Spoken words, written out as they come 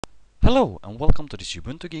Hello and welcome to this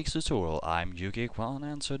Ubuntu Geeks tutorial. I'm UGeek1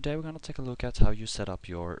 and today we're gonna take a look at how you set up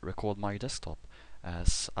your Record My Desktop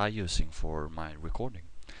as I'm using for my recording.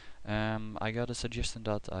 I got a suggestion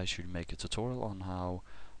that I should make a tutorial on how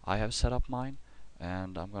I have set up mine,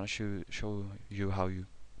 and I'm gonna show you how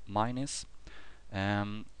mine is.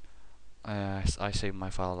 I save my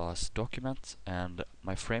file as document and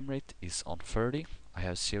my frame rate is on 30. I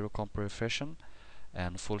have zero compression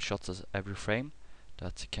and full shots at every frame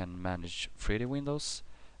that can manage 3D windows,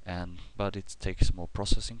 but it takes more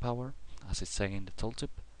processing power, as it's saying in the tooltip.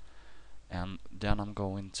 And then I'm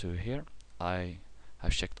going to here. I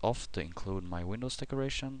have checked off to include my Windows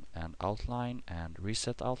decoration and outline and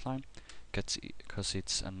reset outline, because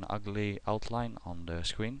it's an ugly outline on the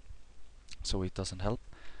screen, so it doesn't help.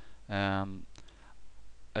 A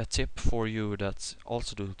tip for you that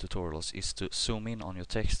also do tutorials is to zoom in on your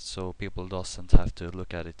text so people doesn't have to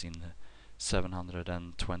look at it in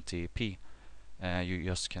 720p. You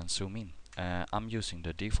just can zoom in. I'm using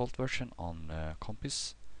the default version on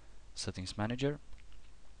Compass Settings Manager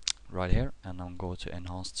right here, and I'm going to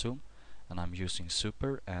enhanced zoom, and I'm using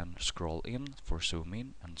super and scroll in for zoom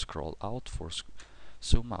in and scroll out for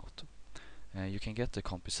zoom out. You can get the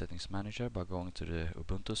Compass Settings Manager by going to the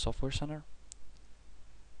Ubuntu Software Center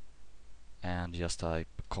and just type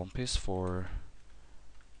Compass for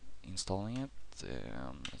installing it.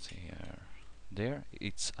 Let's see here. There,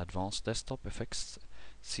 it's Advanced Desktop Effects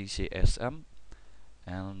CCSM,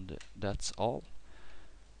 and that's all.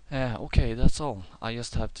 Okay, that's all. I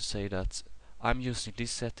just have to say that I'm using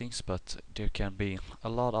these settings, but there can be a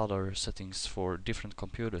lot other settings for different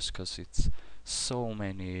computers, because it's so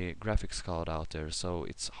many graphics cards out there, so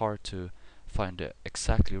it's hard to find the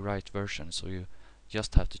exactly right version. So you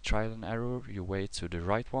just have to trial and error your way to the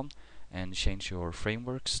right one and change your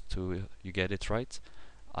frameworks to you get it right.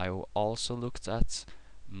 I also looked at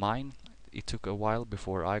mine. It took a while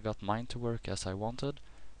before I got mine to work as I wanted.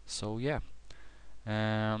 So yeah, I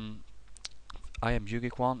am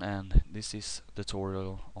UGeek1 and this is the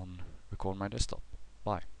tutorial on Record My Desktop.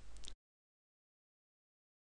 Bye.